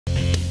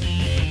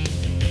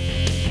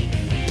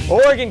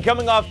Oregon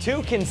coming off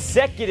 2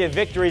 consecutive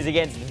victories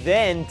against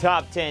then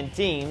top 10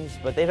 teams,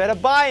 but they've had a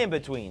bye in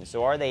between.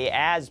 So are they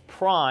as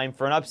prime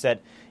for an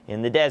upset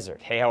in the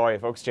desert? Hey, how are you,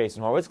 folks?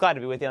 Jason Horwitz. Glad to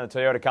be with you on the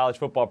Toyota College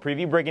Football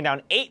Preview, breaking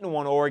down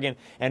 8-1 Oregon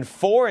and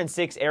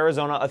 4-6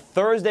 Arizona, a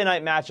Thursday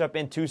night matchup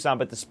in Tucson.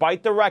 But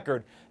despite the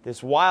record,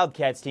 this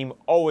Wildcats team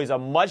always a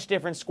much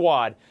different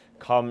squad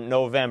come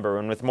November.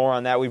 And with more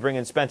on that, we bring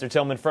in Spencer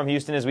Tillman from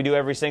Houston, as we do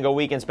every single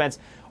week. And Spence,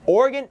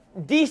 Oregon,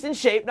 decent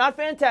shape, not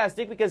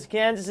fantastic because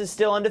Kansas is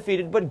still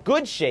undefeated, but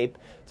good shape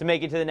to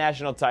make it to the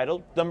national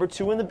title. Number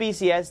 2 in the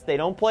BCS. They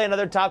don't play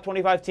another top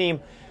 25 team.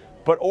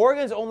 But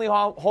Oregon's only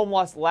home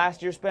loss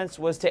last year, Spence,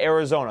 was to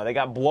Arizona. They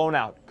got blown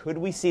out. Could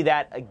we see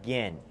that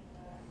again?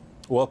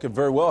 Well, it could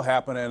very well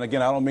happen. And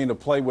again, I don't mean to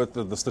play with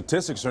the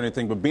statistics or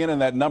anything, but being in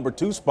that number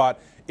 2 spot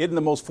isn't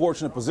the most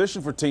fortunate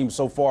position for teams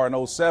so far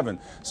in 07.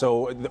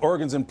 So the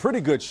Oregon's in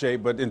pretty good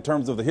shape, but in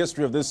terms of the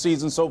history of this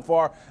season so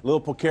far, a little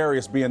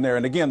precarious being there.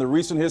 And again, the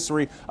recent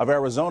history of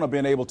Arizona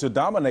being able to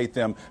dominate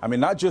them, I mean,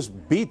 not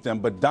just beat them,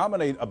 but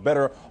dominate a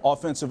better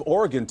offensive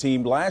Oregon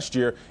team last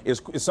year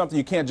is something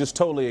you can't just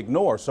totally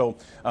ignore. So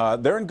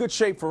they're in good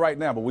shape for right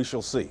now, but we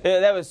shall see.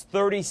 That was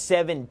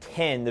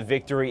 37-10, the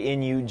victory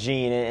in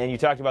Eugene. And you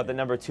talked about the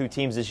number 2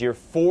 teams this year.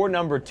 4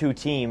 number 2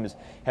 teams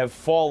have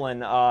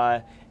fallen.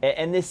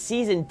 And this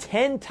season,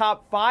 10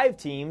 top 5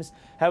 teams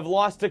have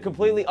lost to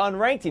completely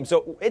unranked teams.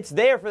 So it's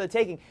there for the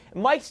taking.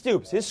 Mike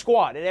Stoops, his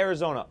squad at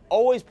Arizona,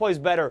 always plays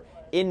better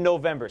in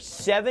November.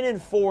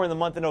 7-4 in the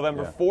month of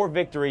November, 4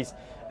 victories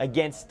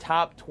against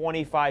top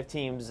 25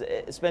 teams.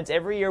 Spence,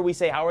 every year we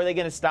say, how are they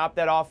going to stop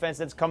that offense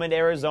that's coming to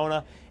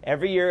Arizona?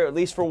 Every year, at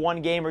least for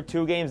 1 game or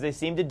 2 games, they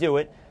seem to do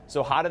it.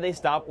 So how do they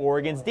stop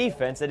Oregon's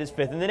defense that is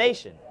 5th in the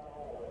nation?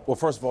 Well,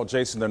 first of all,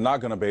 Jason, they're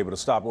not going to be able to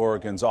stop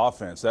Oregon's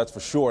offense. That's for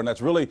sure. And that's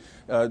really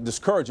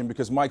discouraging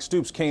because Mike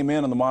Stoops came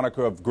in on the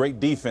moniker of great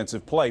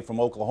defensive play from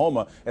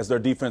Oklahoma as their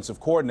defensive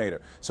coordinator.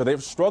 So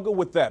they've struggled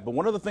with that. But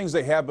one of the things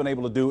they have been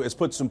able to do is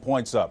put some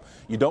points up.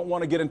 You don't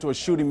want to get into a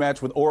shooting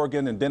match with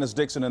Oregon and Dennis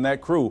Dixon and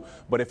that crew.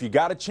 But if you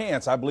got a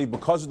chance, I believe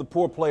because of the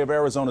poor play of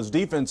Arizona's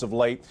defense of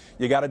late,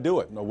 you got to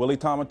do it. Willie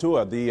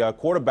Tamatua, the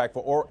quarterback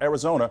for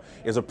Arizona,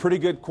 is a pretty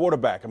good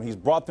quarterback. I mean, he's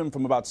brought them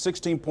from about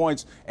 16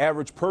 points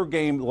average per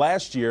game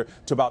last year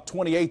to about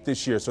 28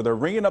 this year. So they're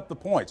ringing up the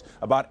points,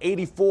 about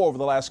 84 over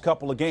the last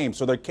couple of games.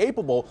 So they're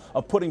capable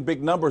of putting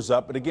big numbers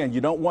up. But again,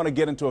 you don't want to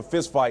get into a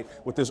fist fight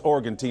with this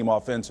Oregon team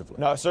offensively.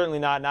 No, certainly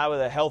not. Not with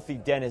a healthy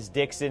Dennis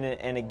Dixon.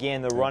 And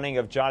again, the running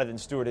of Jonathan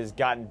Stewart has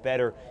gotten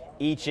better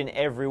each and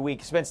every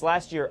week. Spence,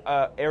 last year,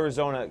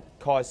 Arizona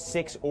caused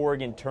 6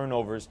 Oregon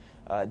turnovers.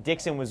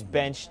 Dixon was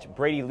benched.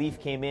 Brady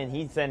Leaf came in.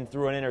 He then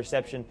threw an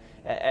interception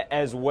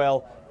as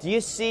well. Do you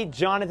see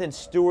Jonathan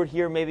Stewart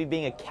here maybe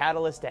being a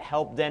catalyst to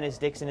help Dennis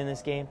Dixon in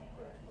this game?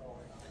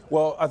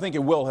 Well, I think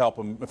it will help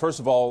him. First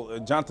of all,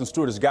 Jonathan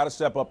Stewart has got to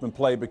step up and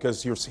play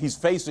because he's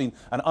facing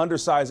an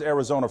undersized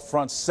Arizona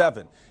front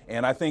 7.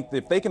 And I think that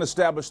if they can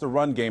establish the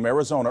run game,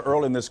 Arizona,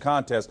 early in this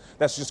contest,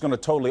 that's just going to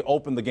totally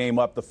open the game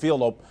up, the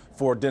field up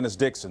for Dennis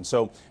Dixon.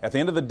 So at the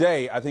end of the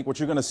day, I think what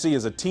you're going to see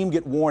is a team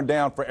get worn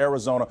down for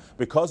Arizona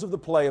because of the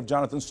play of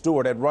Jonathan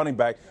Stewart at running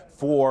back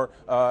for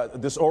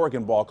this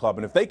Oregon ball club.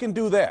 And if they can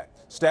do that,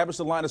 establish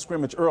the line of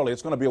scrimmage early,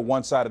 it's going to be a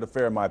one-sided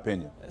affair, in my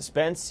opinion.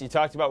 Spence, you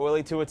talked about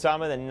Willie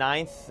Tuatama, the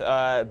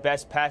 9th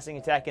best passing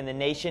attack in the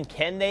nation.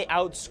 Can they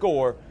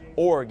outscore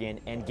Oregon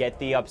and get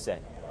the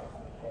upset?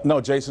 No,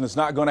 Jason, it's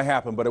not going to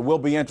happen, but it will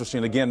be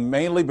interesting, again,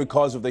 mainly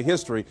because of the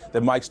history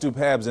that Mike Stoops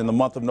has in the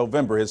month of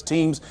November. His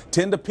teams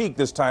tend to peak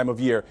this time of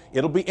year.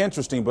 It'll be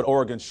interesting, but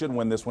Oregon should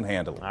win this one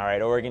handily. All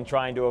right, Oregon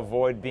trying to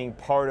avoid being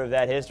part of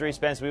that history.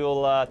 Spence, we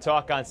will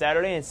talk on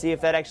Saturday and see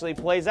if that actually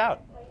plays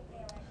out.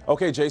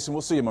 Okay, Jason,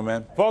 we'll see you, my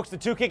man. Folks, the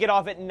 2 kick it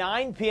off at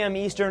 9 p.m.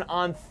 Eastern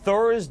on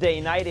Thursday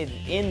night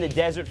in the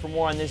desert. For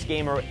more on this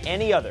game or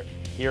any other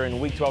here in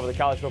Week 12 of the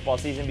college football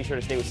season, be sure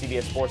to stay with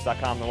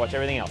CBSSports.com and watch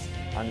everything else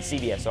on the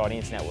CBS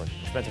Audience Network.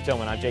 Spencer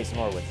Tillman, I'm Jason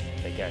Horwitz.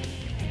 Take care.